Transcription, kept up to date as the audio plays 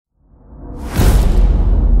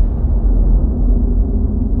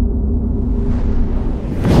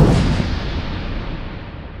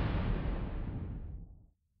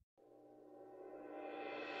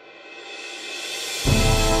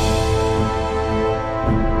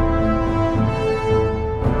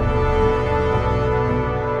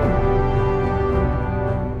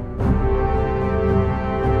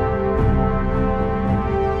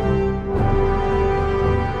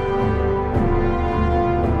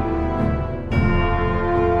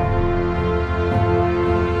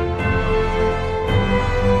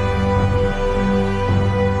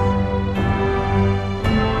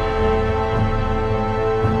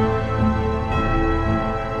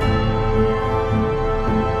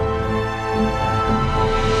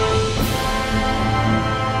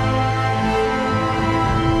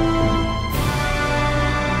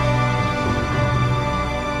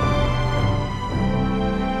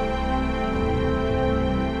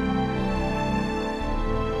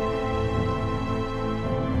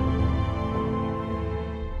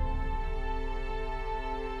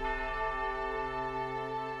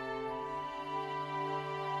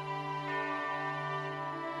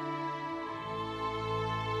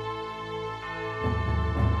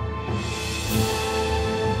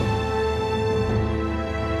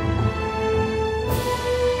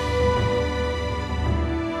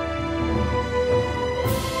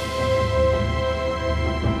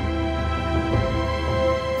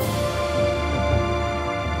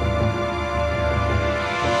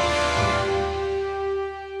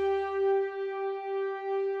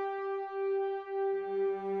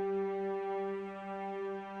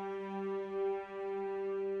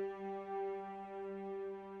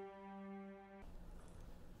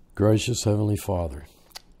Gracious Heavenly Father,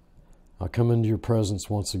 I come into your presence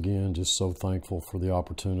once again, just so thankful for the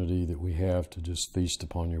opportunity that we have to just feast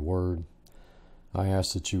upon your word. I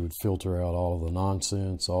ask that you would filter out all of the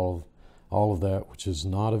nonsense, all of that which is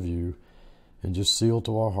not of you, and just seal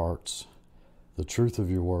to our hearts the truth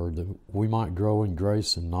of your word, that we might grow in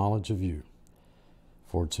grace and knowledge of you.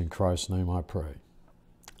 For it's in Christ's name I pray.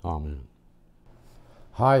 Amen.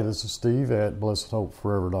 Hi, this is Steve at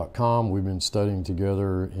blessedhopeforever.com. We've been studying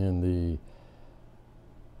together in the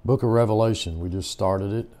book of Revelation. We just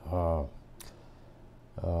started it, I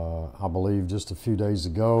believe, just a few days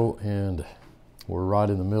ago, and we're right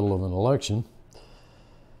in the middle of an election.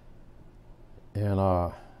 And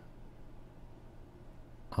I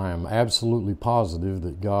am absolutely positive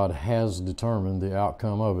that God has determined the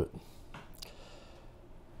outcome of it.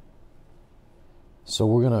 So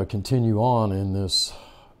we're going to continue on in this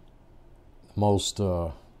most,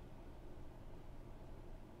 and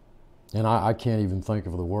I can't even think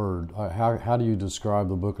of the word. How do you describe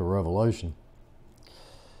the book of Revelation?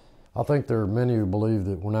 I think there are many who believe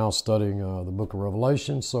that we're now studying the book of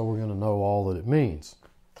Revelation, so we're going to know all that it means.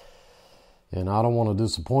 And I don't want to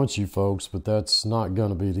disappoint you folks, but that's not going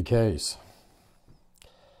to be the case.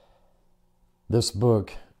 This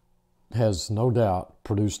book has no doubt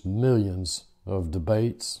produced millions of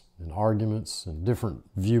debates and arguments and different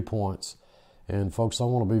viewpoints. And folks, I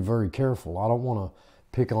want to be very careful. I don't want to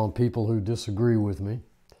pick on people who disagree with me.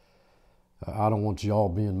 I don't want you all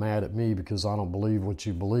being mad at me because I don't believe what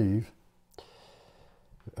you believe.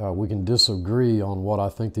 We can disagree on what I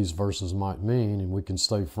think these verses might mean, and we can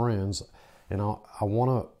stay friends. And I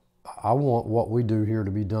want what we do here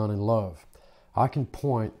to be done in love. I can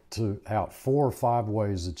point out 4 or 5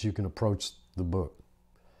 ways that you can approach the book.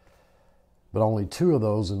 But only 2 of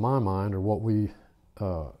those, in my mind, are what we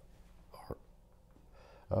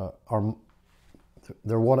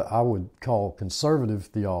they're what I would call conservative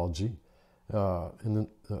theology, and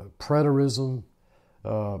preterism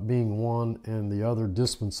being one, and the other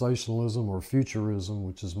dispensationalism or futurism,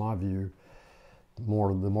 which is my view, the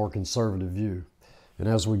more conservative view. And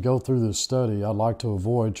as we go through this study, I'd like to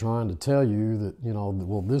avoid trying to tell you that,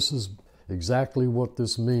 well, this is exactly what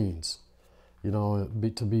this means.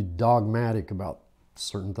 To be dogmatic about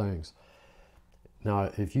certain things.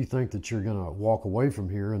 Now, if you think that you're going to walk away from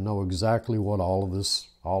here and know exactly what all of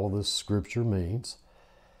this scripture means,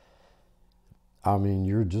 I mean,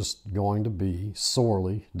 you're just going to be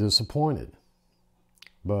sorely disappointed.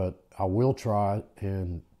 But I will try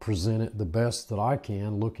and present it the best that I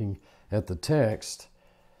can, looking at the text,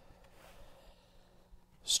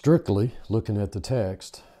 strictly looking at the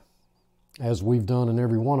text, as we've done in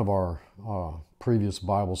every one of our previous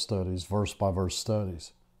Bible studies, verse-by-verse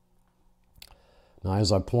studies. Now,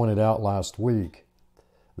 as I pointed out last week,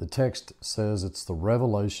 the text says it's the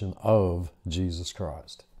revelation of Jesus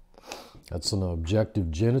Christ. That's an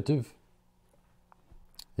objective genitive.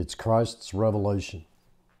 It's Christ's revelation.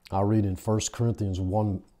 I read in 1 Corinthians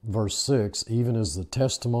 1, verse 6, even as the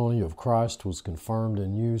testimony of Christ was confirmed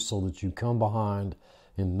in you, so that you come behind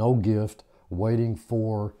in no gift, waiting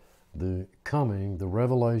for the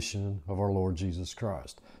revelation of our Lord Jesus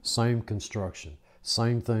Christ. Same construction,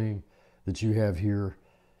 same thing that you have here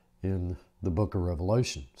in the book of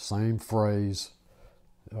Revelation. Same phrase,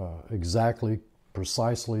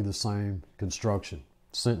 precisely the same construction,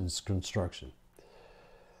 sentence construction.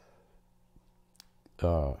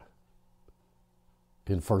 In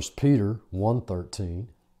 1 Peter 1:13,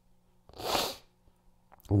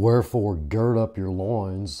 wherefore gird up your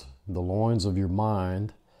loins, the loins of your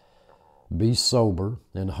mind, be sober,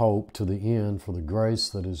 and hope to the end for the grace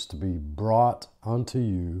that is to be brought unto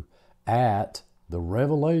you at the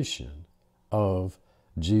revelation of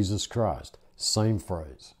Jesus Christ. Same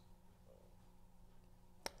phrase.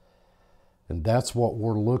 And that's what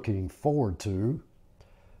we're looking forward to.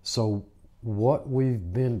 So what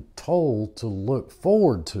we've been told to look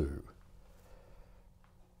forward to,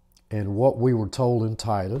 and what we were told in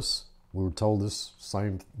Titus, we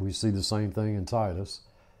see the same thing in Titus,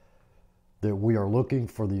 that we are looking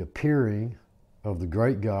for the appearing of the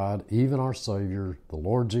great God, even our Savior, the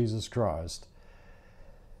Lord Jesus Christ.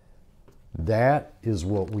 That is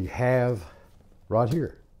what we have right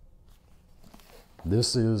here.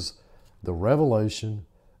 This is the revelation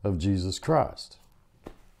of Jesus Christ.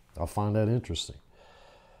 I find that interesting.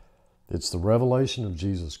 It's the revelation of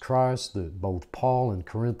Jesus Christ that both Paul in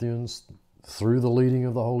Corinthians, through the leading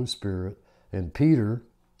of the Holy Spirit, and Peter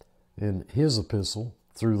in his epistle,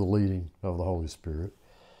 through the leading of the Holy Spirit.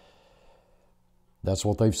 That's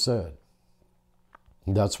what they've said.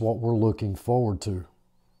 That's what we're looking forward to.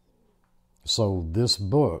 So this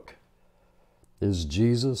book is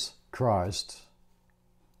Jesus Christ,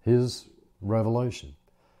 His revelation.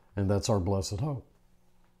 And that's our blessed hope.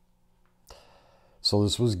 So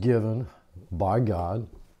this was given by God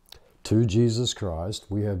to Jesus Christ.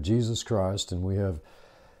 We have Jesus Christ and we have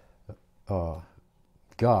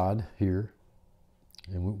God here.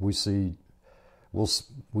 And we see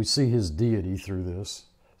His deity through this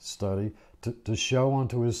study to show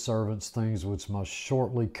unto His servants things which must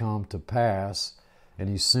shortly come to pass. And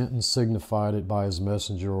He sent and signified it by His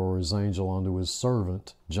messenger or His angel unto His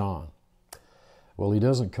servant, John. Well, He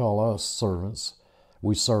doesn't call us servants.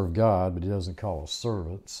 We serve God, but He doesn't call us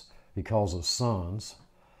servants. He calls us sons.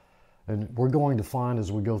 And we're going to find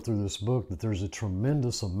as we go through this book that there's a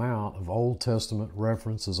tremendous amount of Old Testament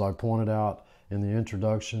reference, as I pointed out in the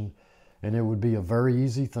introduction. And it would be a very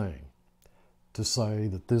easy thing to say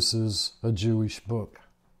that this is a Jewish book.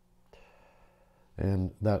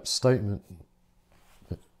 And that statement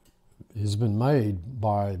has been made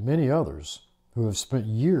by many others who have spent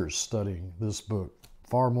years studying this book,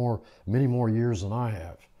 many more years than I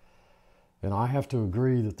have. And I have to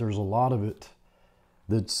agree that there's a lot of it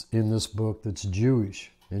that's in this book that's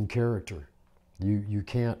Jewish in character. You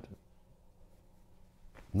can't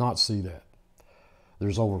not see that.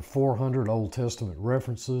 There's over 400 Old Testament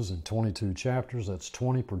references in 22 chapters. That's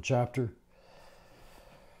 20 per chapter.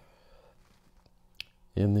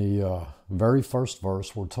 In the very first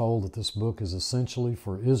verse, we're told that this book is essentially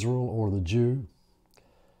for Israel or the Jew,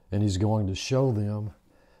 and He's going to show them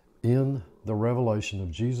in the revelation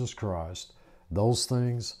of Jesus Christ those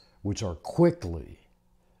things which are quickly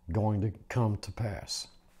going to come to pass.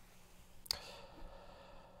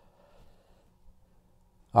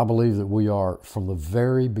 I believe that we are, from the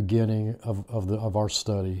very beginning of our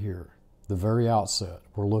study here, the very outset,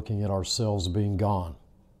 we're looking at ourselves being gone.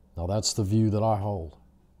 Now that's the view that I hold.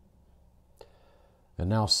 And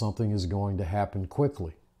now something is going to happen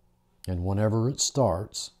quickly. And whenever it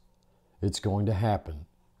starts, it's going to happen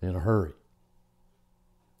in a hurry.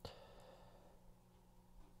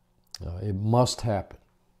 It must happen.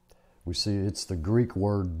 We see it's the Greek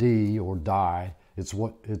word "di" or "die." It's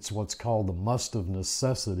what's called the must of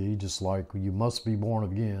necessity, just like you must be born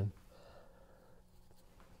again,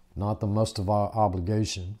 not the must of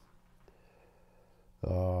obligation.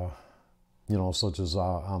 Such as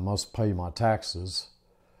I must pay my taxes.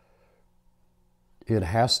 It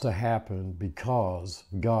has to happen because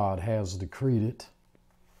God has decreed it.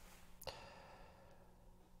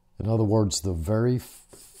 In other words, the very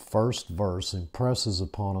first verse impresses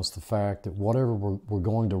upon us the fact that whatever we're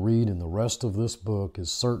going to read in the rest of this book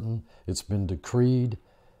is certain. It's been decreed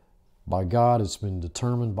by God. It's been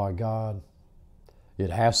determined by God. It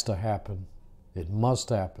has to happen. It must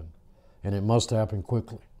happen. And it must happen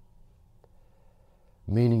quickly.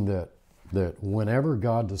 Meaning that whenever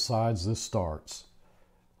God decides this starts,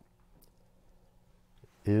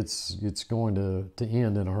 it's going to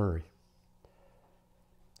end in a hurry.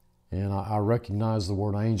 And I recognize the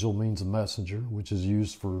word angel means a messenger, which is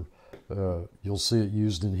used for, you'll see it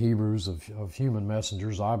used in Hebrews of human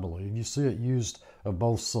messengers, I believe. You see it used of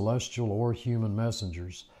both celestial or human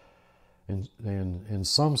messengers. And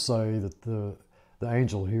some say that the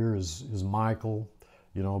angel here is Michael,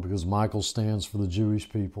 because Michael stands for the Jewish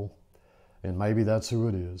people. And maybe that's who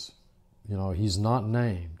it is. He's not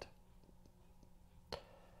named.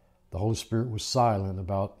 The Holy Spirit was silent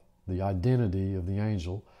about the identity of the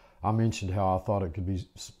angel. I mentioned how I thought it could be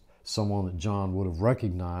someone that John would have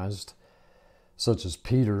recognized, such as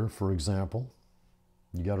Peter, for example.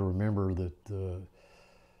 You got to remember that,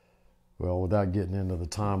 without getting into the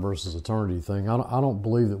time versus eternity thing, I don't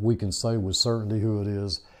believe that we can say with certainty who it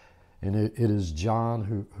is. And it is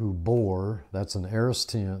John who bore, that's an aorist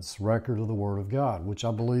tense, record of the Word of God, which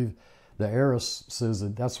I believe the aorist says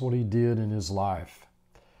that that's what he did in his life.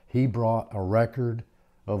 He brought a record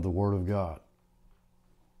of the Word of God.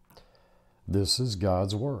 This is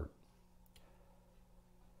God's Word.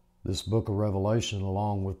 This book of Revelation,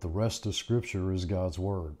 along with the rest of Scripture, is God's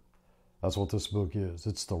Word. That's what this book is.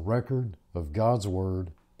 It's the record of God's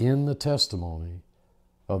Word in the testimony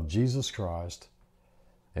of Jesus Christ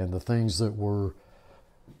and the things that were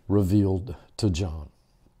revealed to John.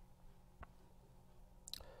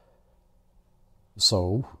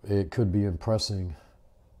 So it could be impressing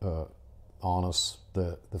on us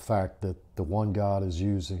that the fact that the one God is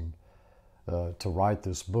using to write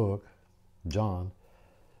this book, John,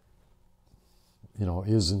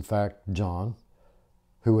 is in fact John,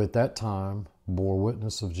 who at that time bore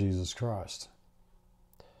witness of Jesus Christ.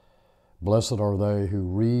 Blessed are they who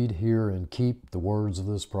read, hear, and keep the words of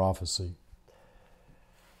this prophecy.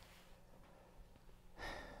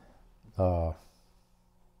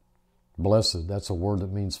 Blessed, that's a word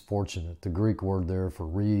that means fortunate. The Greek word there for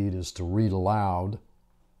read is to read aloud,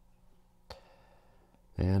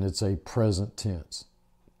 and it's a present tense.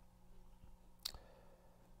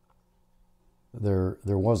 There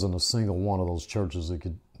wasn't a single one of those churches that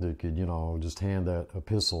could just hand that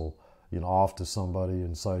epistle off to somebody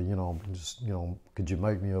and say, could you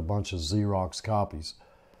make me a bunch of Xerox copies,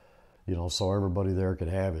 so everybody there could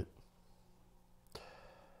have it.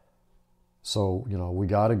 So, we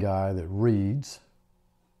got a guy that reads,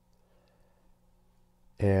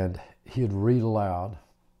 and he'd read aloud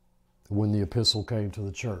when the epistle came to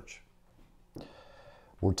the church.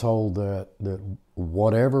 We're told that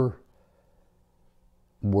whatever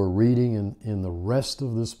we're reading in the rest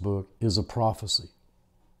of this book is a prophecy.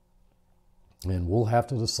 And we'll have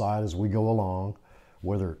to decide as we go along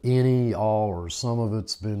whether any, all, or some of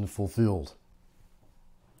it's been fulfilled.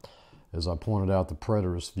 As I pointed out, the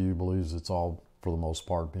preterist view believes it's all, for the most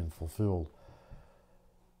part, been fulfilled.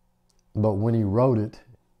 But when he wrote it,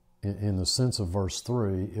 in the sense of verse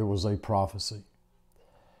 3, it was a prophecy.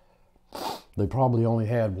 They probably only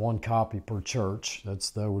had one copy per church.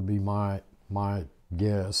 That would be my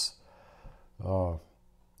guess. I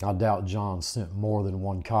doubt John sent more than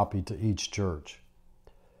one copy to each church.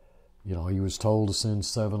 He was told to send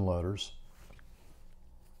 7 letters.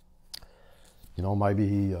 Maybe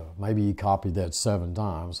he copied that 7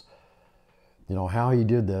 times. How he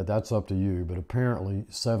did that, that's up to you. But apparently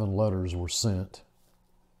 7 letters were sent.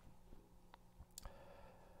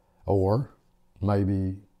 Or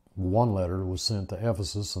maybe 1 letter was sent to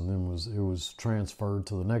Ephesus, and then it was transferred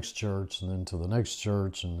to the next church, and then to the next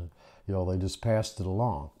church, and they just passed it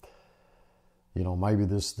along. Maybe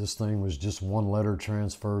this thing was just 1 letter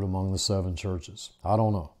transferred among the 7 churches. I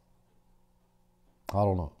don't know.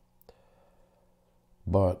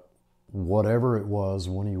 But whatever it was,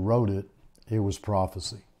 when he wrote it, it was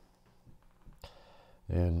prophecy.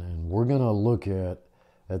 And we're going to look at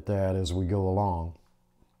that as we go along.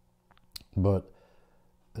 But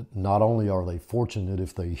not only are they fortunate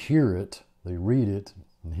if they hear it, they read it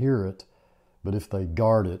and hear it, but if they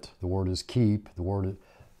guard it, the word is keep. The word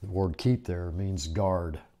keep there means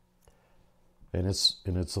guard, and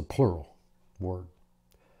it's a plural word.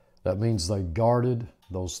 That means they guarded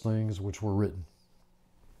those things which were written.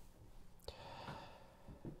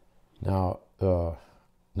 Now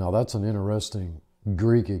that's an interesting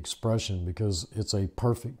Greek expression because it's a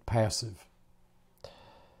perfect passive.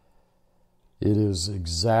 It is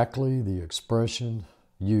exactly the expression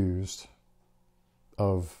used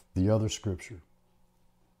of the other scripture.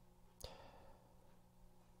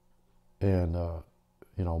 And,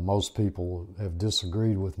 most people have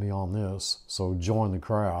disagreed with me on this, so join the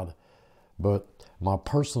crowd. But my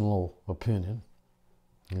personal opinion,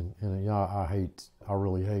 I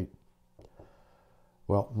really hate,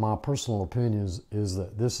 my personal opinion is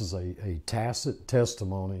that this is a tacit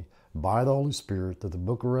testimony by the Holy Spirit that the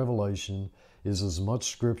book of Revelation is as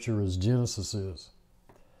much scripture as Genesis is.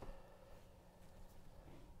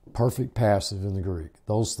 Perfect passive in the Greek.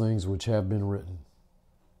 Those things which have been written.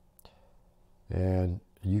 And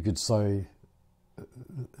you could say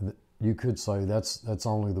that's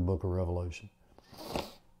only the book of Revelation.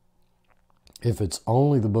 If it's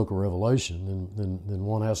only the book of Revelation, then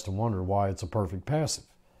one has to wonder why it's a perfect passive.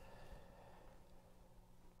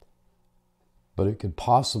 But it could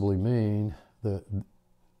possibly mean that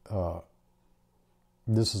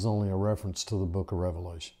this is only a reference to the book of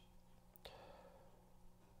Revelation.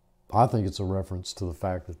 I think it's a reference to the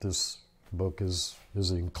fact that this book is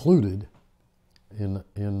included in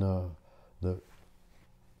the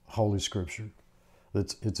Holy Scripture.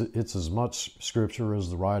 It's as much Scripture as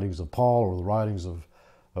the writings of Paul or the writings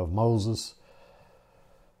of Moses.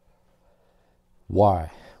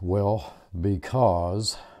 Why? Well,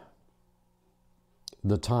 because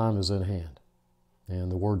the time is at hand. And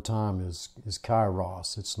the word time is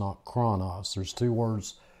kairos. It's not chronos. There's 2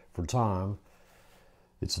 words for time.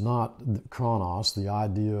 It's not chronos, the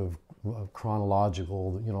idea of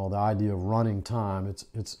chronological, the idea of running time.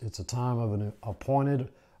 It's a time of an appointed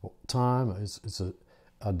time. It's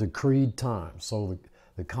a decreed time. So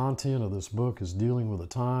the content of this book is dealing with a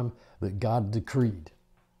time that God decreed.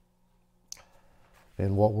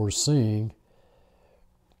 And what we're seeing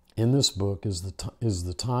in this book is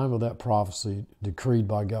the time of that prophecy decreed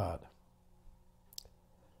by God.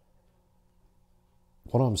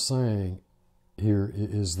 What I'm saying here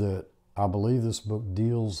is that I believe this book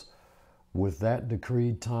deals with that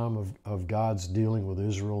decreed time of God's dealing with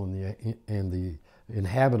Israel and the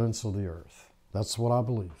inhabitants of the earth. That's what I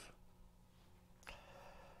believe.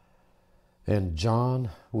 And John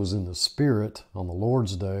was in the Spirit on the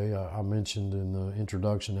Lord's Day. I mentioned in the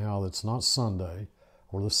introduction how it's not Sunday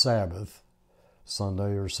or the Sabbath,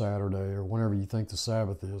 Sunday or Saturday or whenever you think the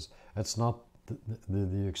Sabbath is. That's not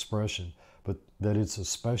the expression, but that it's a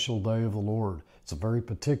special day of the Lord. It's a very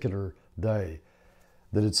particular day,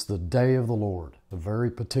 that it's the day of the Lord, a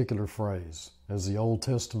very particular phrase, as the Old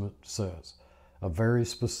Testament says, a very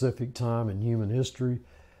specific time in human history,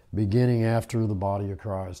 beginning after the body of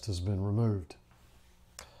Christ has been removed.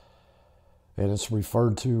 And it's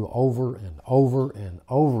referred to over and over and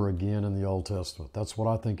over again in the Old Testament. That's what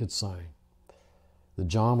I think it's saying. That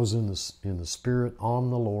John was in the Spirit on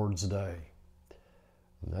the Lord's Day.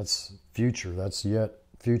 And that's future. That's yet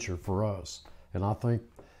future for us. And I think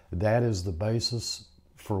that is the basis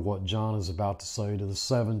for what John is about to say to the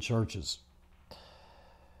 7 churches.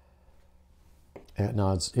 And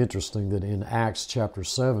now it's interesting that in Acts chapter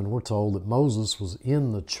 7, we're told that Moses was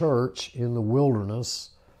in the church in the wilderness.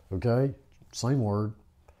 Okay? Same word.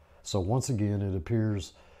 So once again, it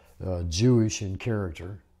appears Jewish in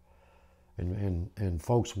character. And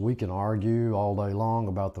folks, we can argue all day long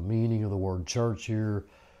about the meaning of the word church here.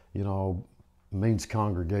 You know, means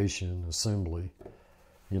congregation, assembly.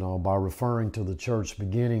 You know, by referring to the church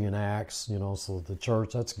beginning in Acts, you know, so the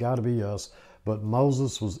church, that's got to be us. But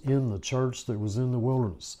Moses was in the church that was in the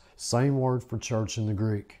wilderness. Same word for church in the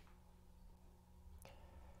Greek.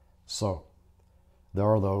 So, there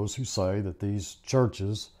are those who say that these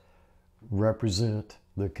churches represent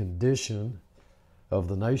the condition of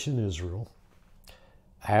the nation Israel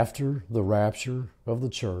after the rapture of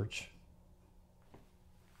the church.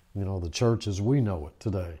 You know, the church as we know it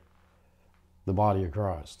today, the body of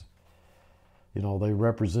Christ. You know, they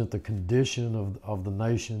represent the condition of the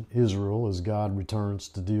nation Israel as God returns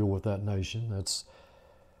to deal with that nation.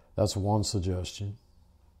 That's one suggestion.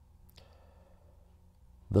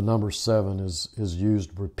 The number 7 is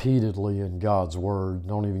used repeatedly in God's Word.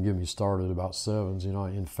 Don't even get me started about 7s. You know,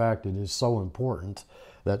 in fact, it is so important,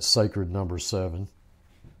 that sacred number 7,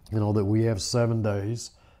 you know, that we have 7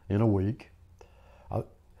 days in a week,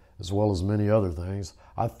 as well as many other things.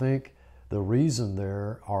 I think the reason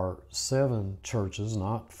there are 7 churches,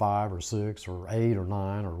 not 5 or 6 or 8 or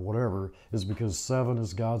 9 or whatever, is because 7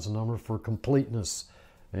 is God's number for completeness.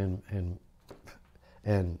 And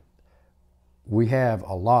we have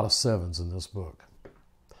a lot of 7s in this book,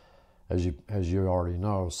 as you already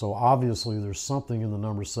know. So obviously there's something in the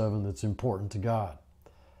number 7 that's important to God.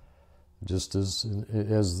 Just as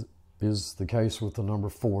is the case with the number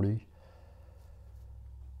 40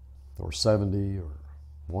 or 70 or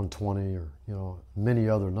 120 or, you know, many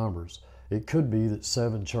other numbers. It could be that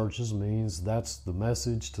 7 churches means that's the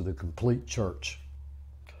message to the complete church.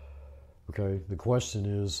 Okay, the question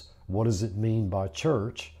is, what does it mean by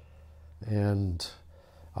church? And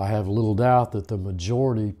I have little doubt that the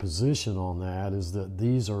majority position on that is that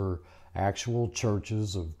these are actual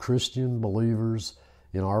churches of Christian believers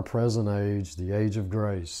in our present age, the age of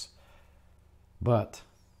grace. But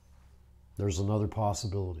there's another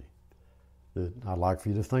possibility that I'd like for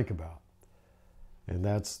you to think about. And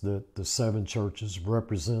that's that the 7 churches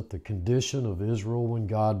represent the condition of Israel when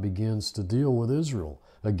God begins to deal with Israel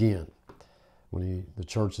again. When the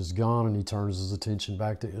church is gone and he turns his attention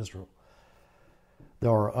back to Israel.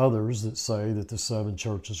 There are others that say that the 7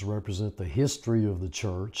 churches represent the history of the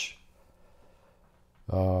church.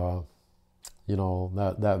 You know,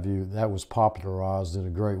 that view, that was popularized in a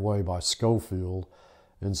great way by Schofield.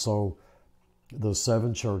 And so the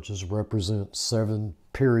 7 churches represent 7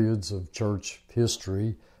 periods of church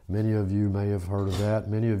history. Many of you may have heard of that.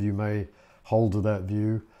 Many of you may hold to that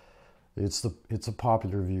view. It's a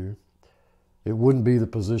popular view. It wouldn't be the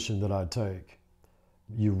position that I'd take.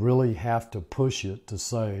 You really have to push it to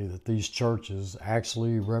say that these churches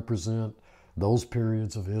actually represent those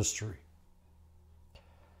periods of history.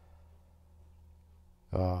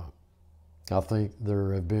 I think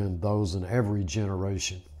there have been those in every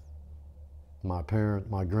generation. My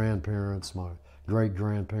grandparents, my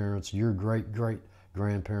great-grandparents, your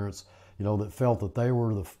great-great-grandparents, you know, that felt that they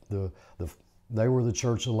were the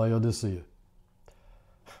church of Laodicea.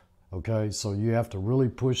 Okay, so you have to really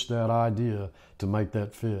push that idea to make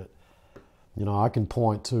that fit. You know, I can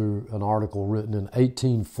point to an article written in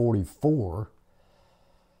 1844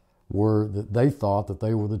 where they thought that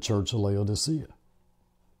they were the church of Laodicea.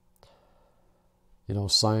 You know,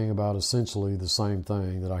 saying about essentially the same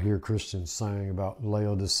thing that I hear Christians saying about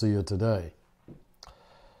Laodicea today.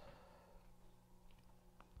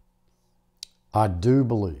 I do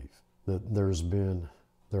believe that there has been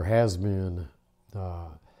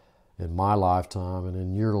in my lifetime and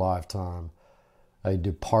in your lifetime, a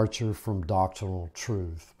departure from doctrinal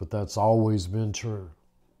truth, but that's always been true.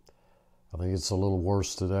 I think it's a little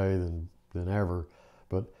worse today than ever,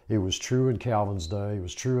 but it was true in Calvin's day. It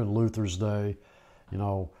was true in Luther's day. You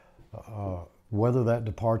know, whether that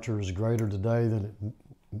departure is greater today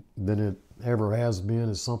than it ever has been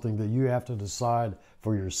is something that you have to decide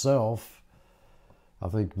for yourself. I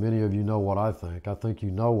think many of you know what I think. I think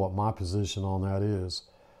you know what my position on that is.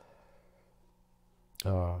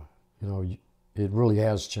 You know, it really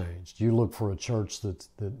has changed. You look for a church that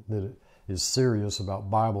is serious about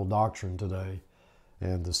Bible doctrine today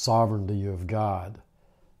and the sovereignty of God,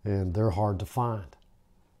 and they're hard to find.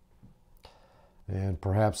 And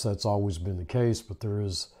perhaps that's always been the case, but there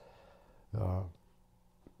is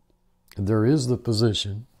the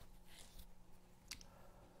position,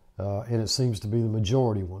 and it seems to be the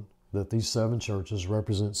majority one, that these 7 churches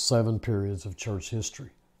represent 7 periods of church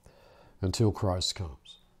history until Christ comes.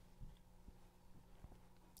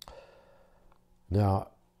 Now,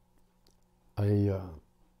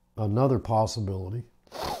 another possibility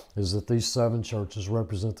is that these 7 churches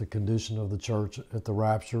represent the condition of the church at the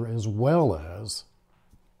rapture, as well as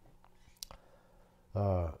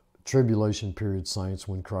tribulation period saints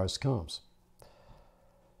when Christ comes,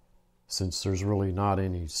 since there's really not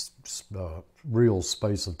any real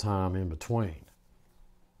space of time in between.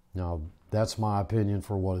 Now, that's my opinion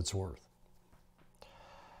for what it's worth.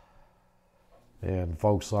 And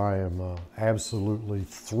folks, I am absolutely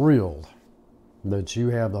thrilled that you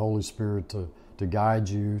have the Holy Spirit to guide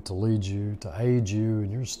you, to lead you, to aid you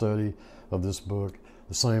in your study of this book,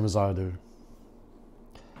 the same as I do.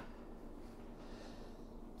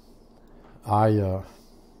 I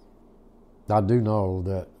do know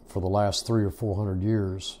that for the last 300 or 400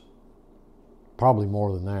 years, probably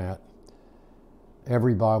more than that,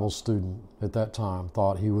 every Bible student at that time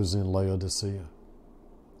thought he was in Laodicea.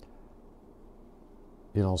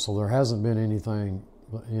 You know, so there hasn't been anything,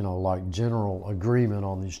 you know, like general agreement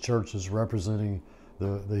on these churches representing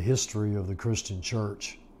the history of the Christian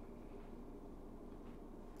church.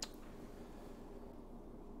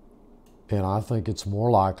 And I think it's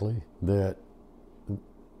more likely that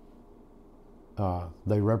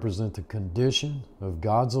they represent the condition of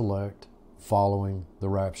God's elect following the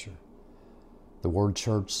rapture. The word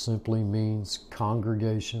church simply means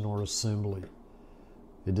congregation or assembly.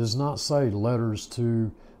 It does not say letters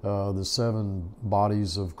to the 7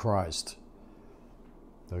 bodies of Christ.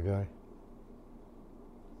 Okay?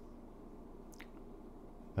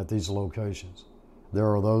 At these locations.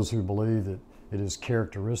 There are those who believe that it is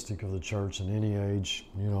characteristic of the church in any age,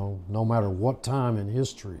 you know, no matter what time in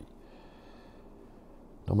history,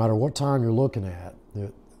 no matter what time you're looking at,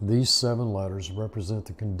 that these 7 letters represent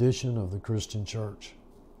the condition of the Christian church.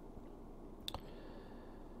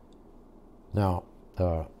 Now,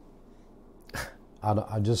 I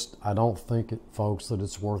don't think, folks, that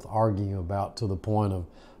it's worth arguing about to the point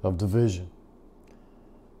of division.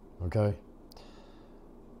 Okay?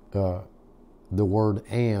 The word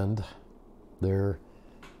 "and" there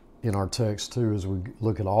in our text too, as we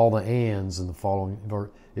look at all the ands in the following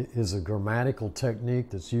verse, it is a grammatical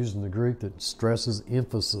technique that's used in the Greek that stresses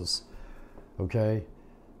emphasis. Okay?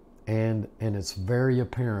 And it's very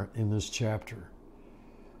apparent in this chapter.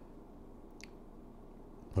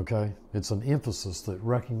 Okay, it's an emphasis that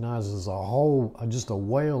recognizes just a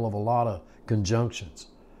whale of a lot of conjunctions.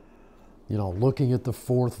 You know, looking at the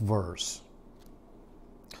 4th verse,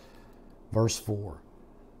 verse 4,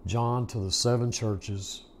 John, to the 7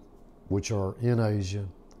 churches which are in Asia,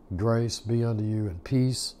 grace be unto you and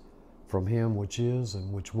peace from him which is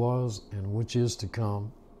and which was and which is to come,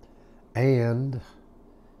 and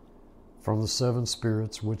from the 7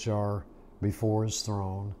 spirits which are before his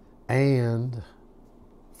throne, and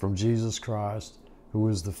from Jesus Christ, who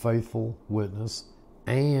is the faithful witness,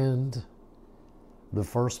 and the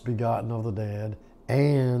first begotten of the dead,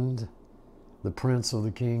 and the prince of the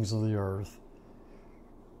kings of the earth,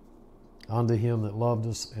 unto him that loved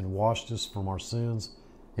us and washed us from our sins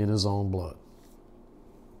in his own blood.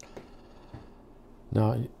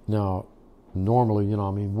 Now, normally, you know,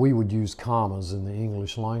 I mean, we would use commas in the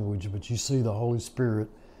English language, but you see the Holy Spirit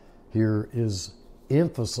here is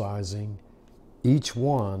emphasizing each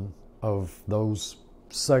one of those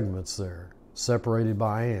segments there, separated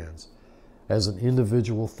by ands, as an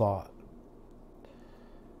individual thought.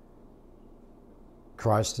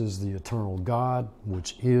 Christ is the eternal God,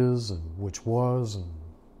 which is and which was and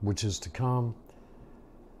which is to come.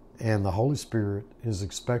 And the Holy Spirit is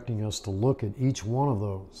expecting us to look at each one of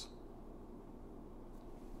those.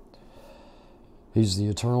 He's the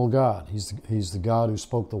eternal God. He's the God who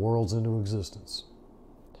spoke the worlds into existence.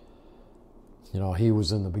 You know, he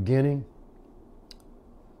was in the beginning.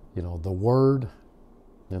 You know, the Word,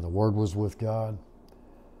 and the Word was with God,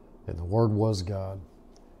 and the Word was God,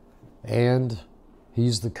 and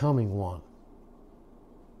He's the coming one.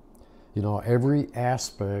 You know, every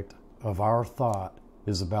aspect of our thought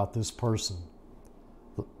is about this person,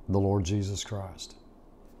 the Lord Jesus Christ.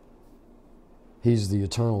 He's the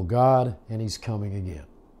eternal God, and He's coming again.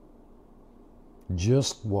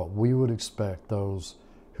 Just what we would expect those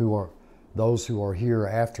who are here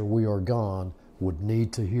after we are gone would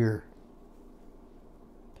need to hear.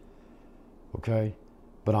 Okay?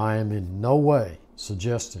 But I am in no way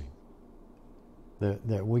suggesting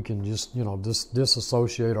that we can just,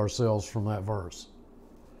 disassociate ourselves from that verse.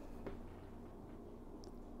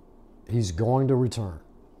 He's going to return.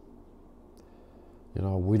 You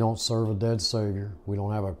know, we don't serve a dead Savior. We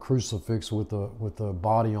don't have a crucifix with the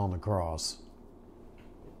body on the cross.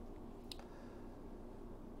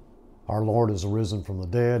 Our Lord is risen from the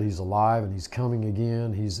dead. He's alive and He's coming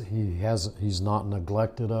again. He's not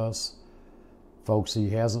neglected us. Folks, He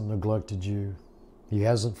hasn't neglected you. He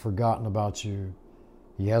hasn't forgotten about you.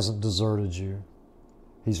 He hasn't deserted you.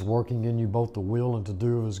 He's working in you both to will and to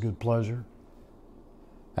do of His good pleasure.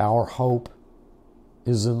 Our hope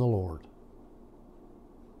is in the Lord.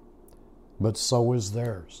 But so is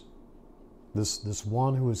theirs. This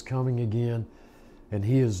one who is coming again, and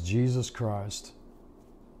He is Jesus Christ.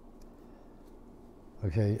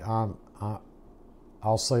 Okay,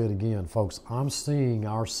 I'll say it again, folks. I'm seeing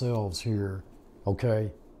ourselves here,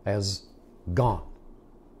 okay, as gone.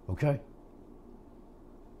 Okay?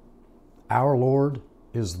 Our Lord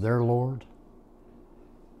is their Lord.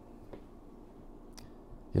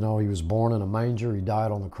 You know, He was born in a manger. He died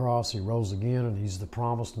on the cross. He rose again, and He's the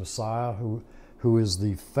promised Messiah who is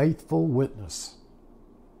the faithful witness.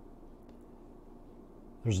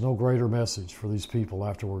 There's no greater message for these people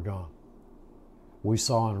after we're gone. We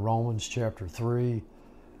saw in Romans chapter 3,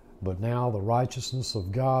 but now the righteousness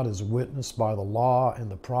of God is witnessed by the law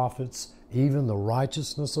and the prophets, even the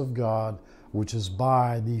righteousness of God, which is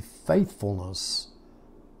by the faithfulness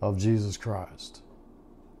of Jesus Christ.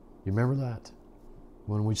 You remember that?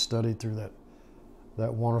 When we studied through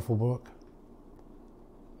that wonderful book?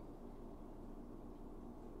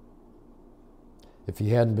 If He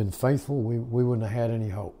hadn't been faithful, we wouldn't have had any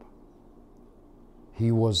hope.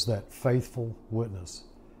 He was that faithful witness.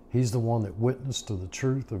 He's the one that witnessed to the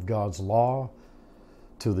truth of God's law,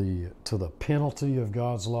 to the penalty of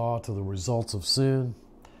God's law, to the results of sin,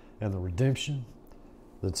 and the redemption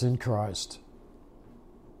that's in Christ.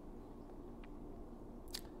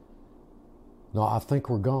 Now, I think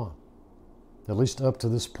we're gone. At least up to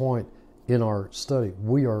this point in our study.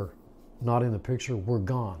 We are not in the picture. We're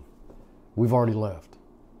gone. We've already left.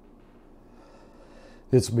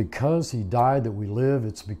 It's because He died that we live.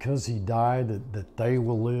 It's because He died that they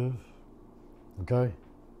will live. Okay?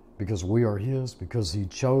 Because we are His. Because He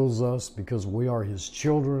chose us. Because we are His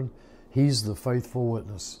children. He's the faithful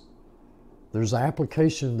witness. There's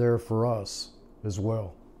application there for us as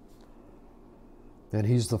well. And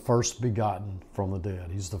He's the first begotten from the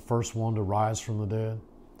dead. He's the first one to rise from the dead,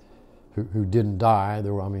 who didn't die.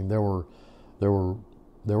 There were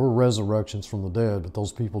resurrections from the dead, but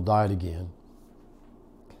those people died again.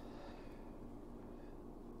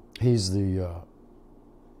 He's the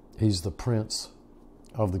prince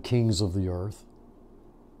of the kings of the earth.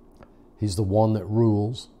 He's the one that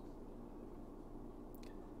rules.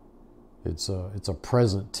 It's a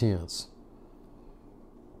present tense.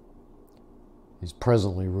 He's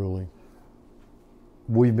presently ruling.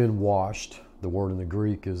 We've been washed. The word in the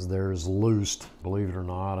Greek is loosed, believe it or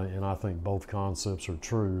not, and I think both concepts are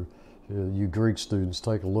true. You Greek students,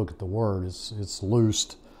 take a look at the word. It's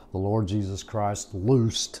loosed. The Lord Jesus Christ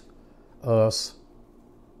loosed us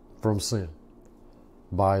from sin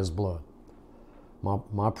by His blood.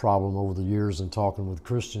 My problem over the years in talking with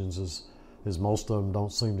Christians is most of them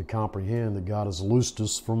don't seem to comprehend that God has loosed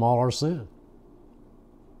us from all our sin,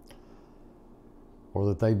 or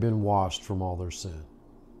that they've been washed from all their sin.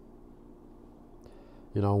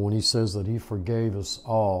 You know, when He says that He forgave us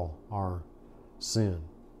all our sin,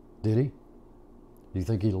 did He? Do you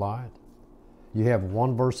think He lied? You have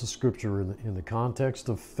one verse of Scripture in the context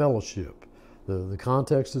of fellowship. The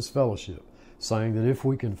context is fellowship, saying that if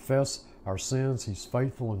we confess our sins, He's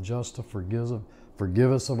faithful and just to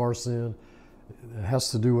forgive us of our sin. It has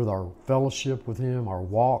to do with our fellowship with Him, our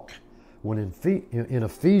walk. When in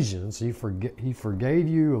Ephesians, He forgave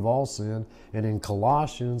you of all sin, and in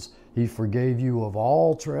Colossians, He forgave you of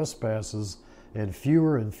all trespasses, and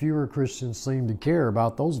fewer Christians seem to care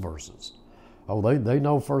about those verses. Oh, they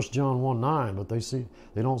know 1 John 1:9, but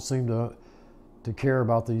they don't seem to care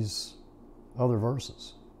about these other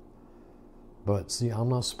verses. But see, I'm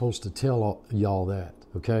not supposed to tell y'all that,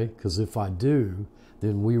 okay? Because if I do,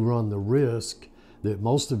 then we run the risk that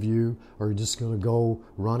most of you are just going to go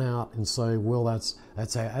run out and say, well,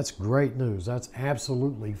 that's great news. That's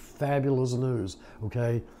absolutely fabulous news,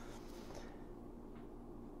 okay?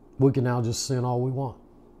 We can now just sin all we want.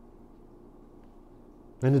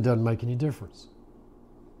 And it doesn't make any difference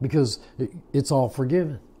because it's all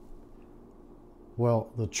forgiven.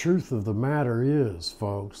 Well, the truth of the matter is,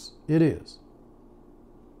 folks, it is.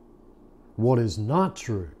 What is not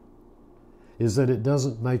true is that it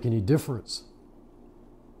doesn't make any difference.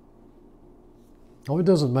 Oh, it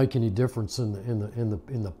doesn't make any difference in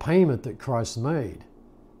the payment that Christ made.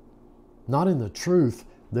 Not in the truth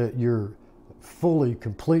that you're fully,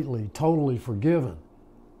 completely, totally forgiven.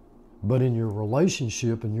 But in your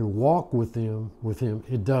relationship and your walk with Him,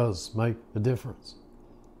 it does make a difference.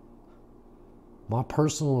 My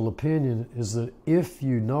personal opinion is that if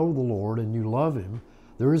you know the Lord and you love Him,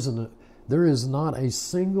 there is not a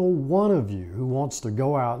single one of you who wants to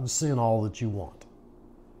go out and sin all that you want.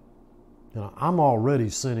 You know, I'm already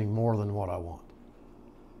sinning more than what I want.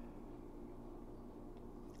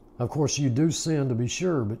 Of course, you do sin to be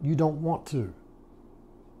sure, but you don't want to.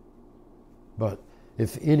 But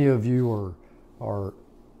if any of you are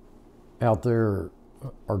out there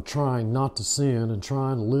are trying not to sin and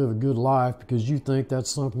trying to live a good life because you think that's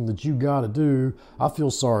something that you got to do, I feel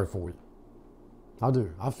sorry for you. I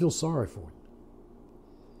do. I feel sorry for you.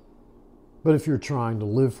 But if you're trying to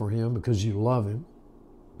live for Him because you love Him,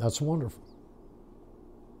 that's wonderful.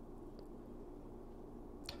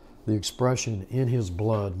 The expression "in His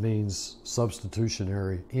blood" means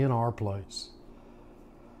substitutionary, in our place.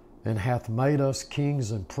 And hath made us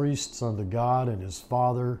kings and priests unto God and His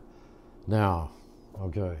Father. Now,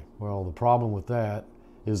 okay, well, the problem with that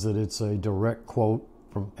is that it's a direct quote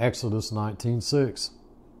from Exodus 19:6.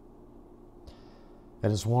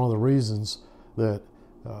 And it's one of the reasons that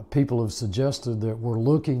people have suggested that we're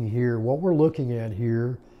looking here, what we're looking at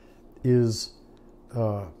here is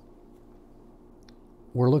we're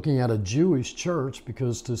looking at a Jewish church,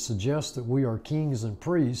 because to suggest that we are kings and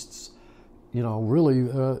priests, you know, really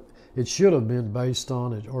it should have been based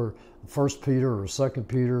on it, or 1 Peter or 2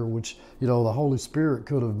 Peter, which, you know, the Holy Spirit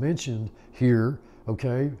could have mentioned here,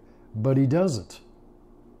 okay, but He doesn't.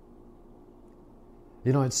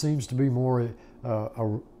 You know, it seems to be more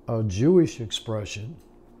a Jewish expression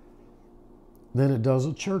than it does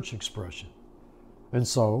a church expression. And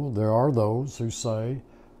so there are those who say,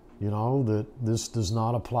 you know, that this does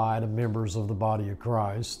not apply to members of the body of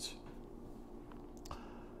Christ,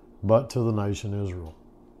 but to the nation Israel.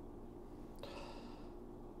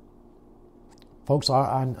 Folks,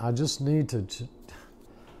 I just need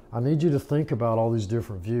I need you to think about all these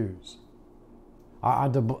different views. I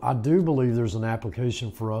do believe there's an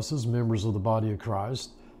application for us as members of the body of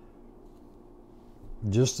Christ,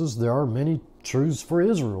 just as there are many truths for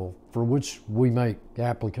Israel for which we make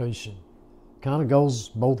application. Kind of goes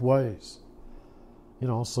both ways. You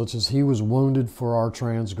know, such as He was wounded for our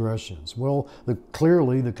transgressions. Well,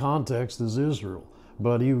 clearly the context is Israel,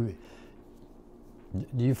 but do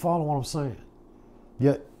you follow what I'm saying?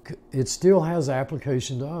 Yet it still has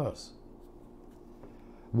application to us.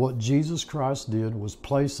 What Jesus Christ did was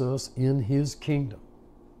place us in His kingdom.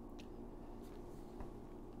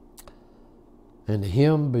 And to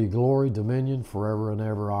Him be glory, dominion, forever and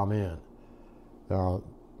ever. Amen.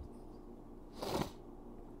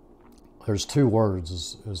 There's two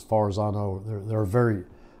words, as far as I know. They're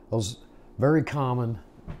very common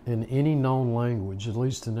in any known language, at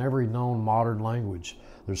least in every known modern language.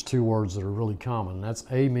 There's two words that are really common, and that's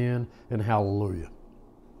amen and hallelujah.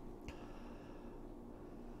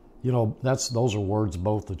 You know, those are words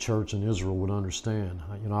both the church and Israel would understand.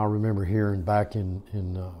 You know, I remember hearing back in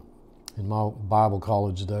my Bible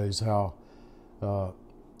college days how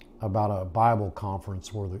about a Bible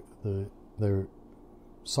conference where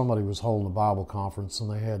somebody was holding a Bible conference,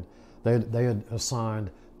 and they had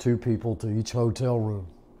assigned two people to each hotel room,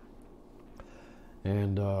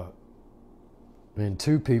 and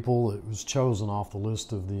two people that was chosen off the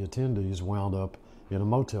list of the attendees wound up in a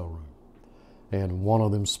motel room. And one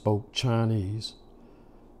of them spoke Chinese,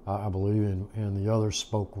 I believe, and the other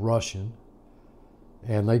spoke Russian,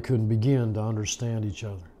 and they couldn't begin to understand each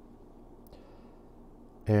other.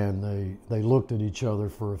 And they looked at each other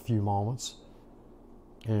for a few moments,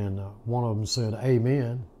 and one of them said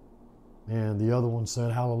amen, and the other one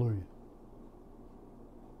said hallelujah.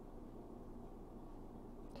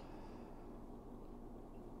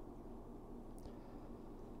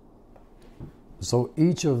 So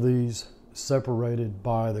each of these, separated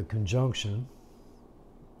by the conjunction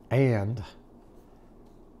and,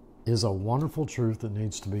 is a wonderful truth that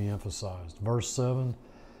needs to be emphasized. Verse 7,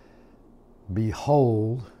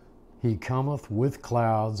 behold, he cometh with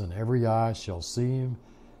clouds, and every eye shall see him,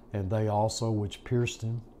 and they also which pierced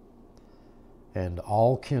him, and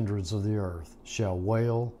all kindreds of the earth shall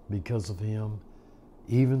wail because of him.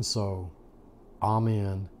 Even so,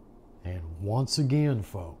 amen. And once again,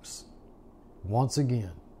 folks, once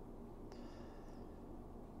again,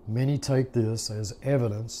 many take this as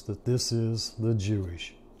evidence that this is the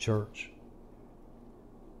Jewish church.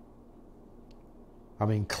 I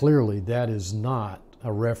mean, clearly that is not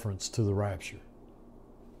a reference to the rapture.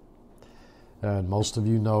 And most of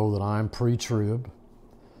you know that I'm pre-trib.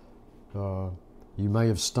 You may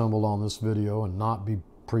have stumbled on this video and not be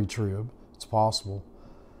pre-trib. It's possible.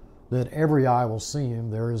 That every eye will see him.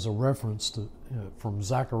 There is a reference to from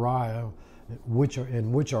Zechariah, which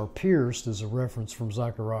are pierced is a reference from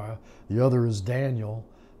Zechariah. The other is Daniel,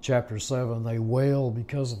 chapter 7. They wail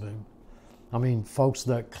because of him. I mean, folks,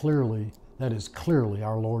 that is clearly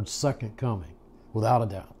our Lord's second coming, without a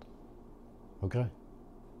doubt. Okay?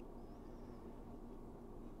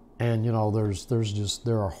 And you know, there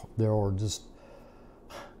are just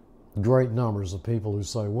great numbers of people who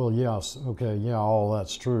say, well, yes, okay, yeah, all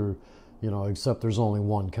that's true, you know, except there's only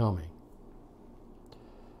one coming.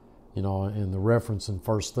 You know, and the reference in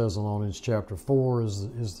 1 Thessalonians chapter 4 is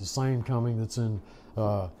the same coming that's in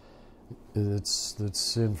it's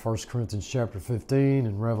in 1 Corinthians chapter 15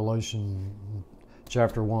 and Revelation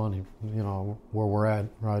chapter 1, you know, where we're at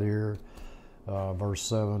right here, verse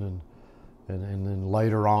 7, and then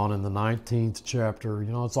later on in the 19th chapter,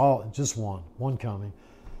 you know, it's all just one coming.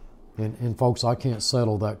 And folks, I can't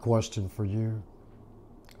settle that question for you.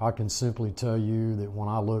 I can simply tell you that when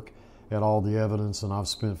I look at all the evidence, and I've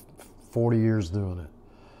spent 40 years doing it,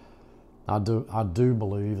 I do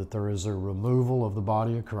believe that there is a removal of the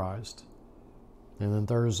body of Christ, and then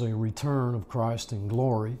there is a return of Christ in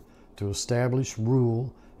glory to establish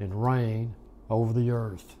rule and reign over the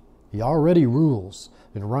earth. He already rules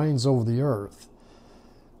and reigns over the earth,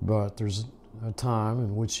 but there's a time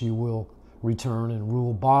in which he will return and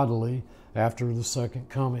rule bodily after the second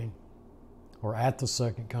coming, or at the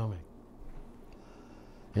second coming.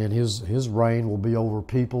 And his reign will be over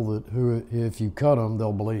people who, if you cut them,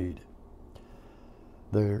 they'll bleed.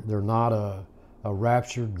 They're not a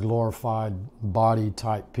raptured, glorified body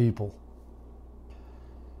type people.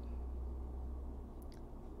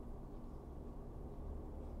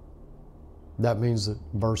 That means that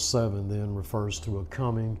verse 7 then refers to a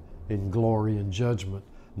coming in glory and judgment,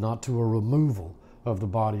 not to a removal of the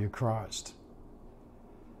body of Christ.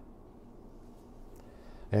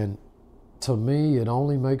 And to me, it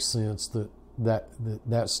only makes sense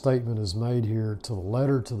that statement is made here to the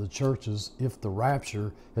letter to the churches if the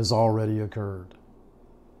rapture has already occurred.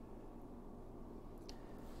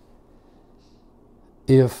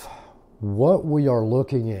 If what we are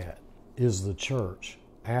looking at is the church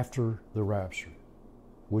after the rapture,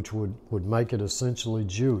 which would make it essentially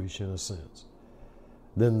Jewish in a sense,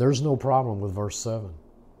 then there's no problem with verse 7,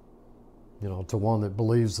 you know, to one that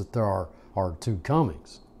believes that there are two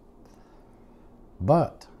comings.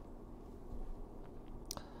 But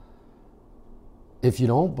if you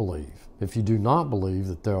do not believe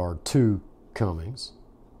that there are two comings,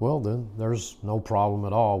 well, then there's no problem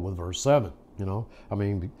at all with verse 7, you know. I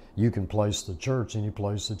mean, you can place the church any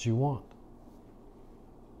place that you want.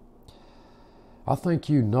 I think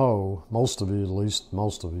you know, most of you, at least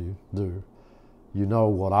most of you do, you know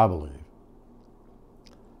what I believe.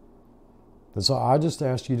 And so I just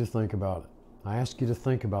ask you to think about it. I ask you to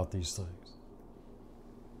think about these things.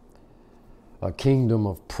 A kingdom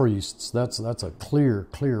of priests, that's a clear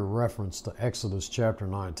reference to Exodus chapter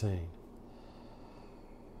 19.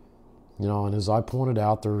 You know, and as I pointed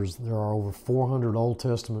out, there are over 400 Old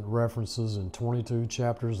Testament references in 22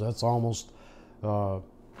 chapters. That's almost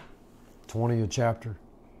 20 a chapter,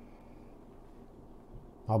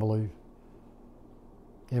 I believe.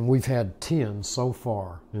 And we've had 10 so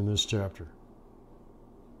far in this chapter.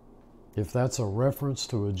 If that's a reference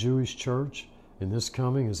to a Jewish church, and this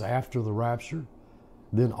coming is after the rapture,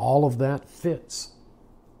 then all of that fits.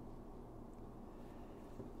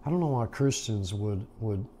 I don't know why Christians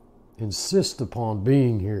would insist upon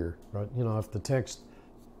being here, right? You know, if the text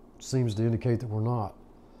seems to indicate that we're not.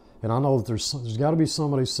 And I know that there's got to be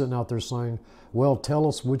somebody sitting out there saying, well, tell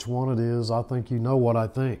us which one it is. I think you know what I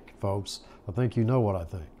think, folks. I think you know what I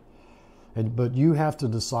think. But you have to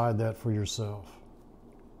decide that for yourself.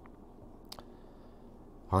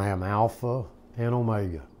 I am Alpha and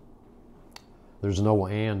Omega. There's no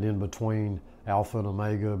and in between Alpha and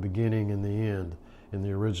Omega, beginning and the end in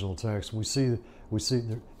the original text. We see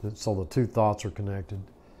so the two thoughts are connected.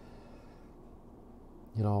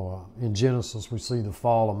 In Genesis we see the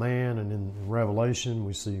fall of man, and in Revelation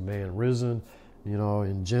we see man risen.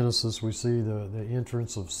 In Genesis we see the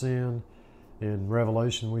entrance of sin. In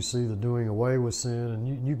Revelation we see the doing away with sin,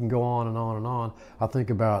 and you can go on and on and on. I think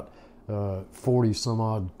about 40 some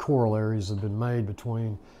odd corollaries have been made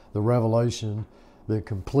between the revelation that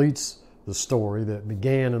completes the story that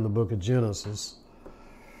began in the book of Genesis.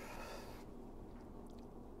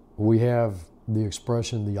 We have the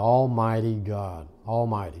expression, the Almighty God.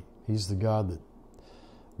 Almighty. He's the God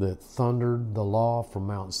that thundered the law from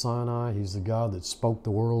Mount Sinai. He's the God that spoke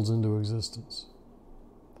the worlds into existence.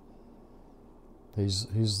 He's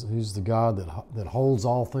the God that holds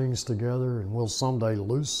all things together and will someday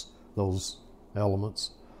loose those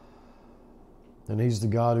elements. And He's the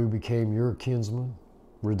God who became your kinsman,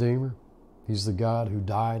 Redeemer. He's the God who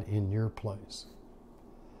died in your place.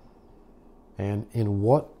 And in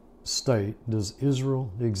what state does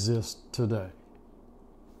Israel exist today?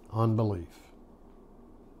 Unbelief.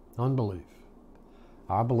 Unbelief.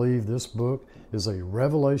 I believe this book is a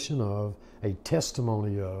revelation of, a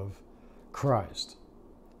testimony of Christ,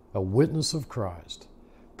 a witness of Christ,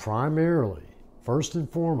 primarily, first and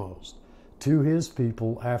foremost, to His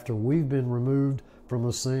people after we've been removed from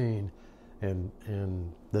the scene, and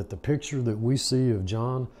that the picture that we see of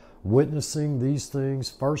John witnessing these things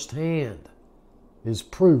firsthand is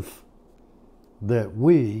proof that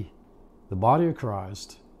we, the body of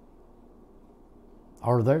Christ,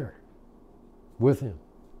 are there with Him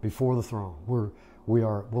before the throne.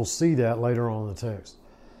 We'll see that later on in the text.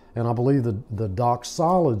 And I believe the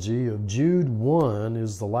doxology of Jude 1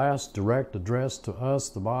 is the last direct address to us,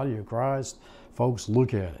 the body of Christ. Folks,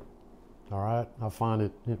 look at it. All right? I find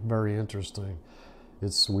it very interesting.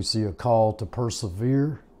 We see a call to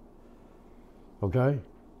persevere. Okay?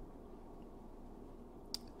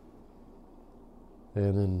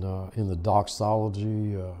 And in the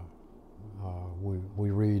doxology, we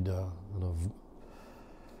read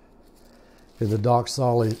in the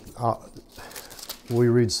doxology, we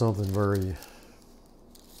read something very,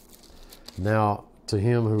 now to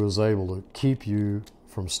Him who is able to keep you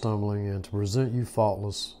from stumbling and to present you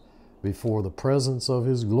faultless before the presence of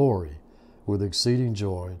His glory with exceeding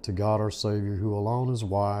joy, to God our Savior, who alone is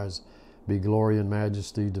wise, be glory and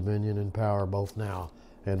majesty, dominion and power, both now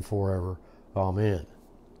and forever. Amen.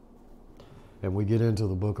 And we get into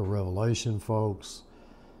the book of Revelation, folks,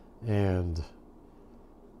 and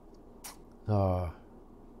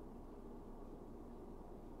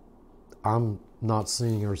I'm not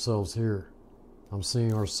seeing ourselves here. I'm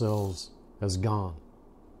seeing ourselves as gone.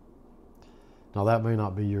 Now that may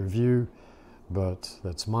not be your view, but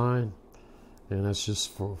that's mine, and that's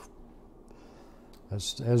just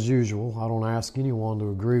that's as usual. I don't ask anyone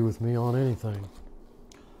to agree with me on anything.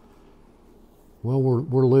 Well,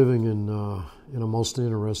 we're living in a most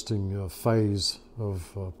interesting phase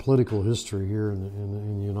of political history here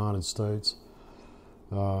in the United States.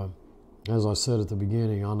 As I said at the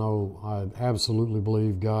beginning, I absolutely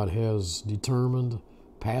believe God has determined,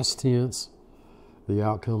 past tense, the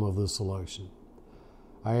outcome of this election.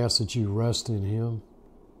 I ask that you rest in Him,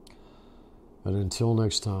 and until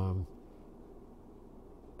next time,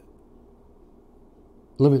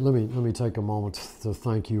 let me take a moment to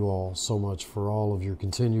thank you all so much for all of your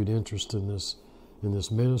continued interest in this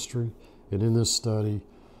ministry and in this study.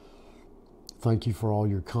 Thank you for all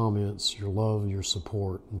your comments, your love, your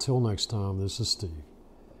support. Until next time, this is Steve.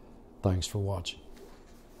 Thanks for watching.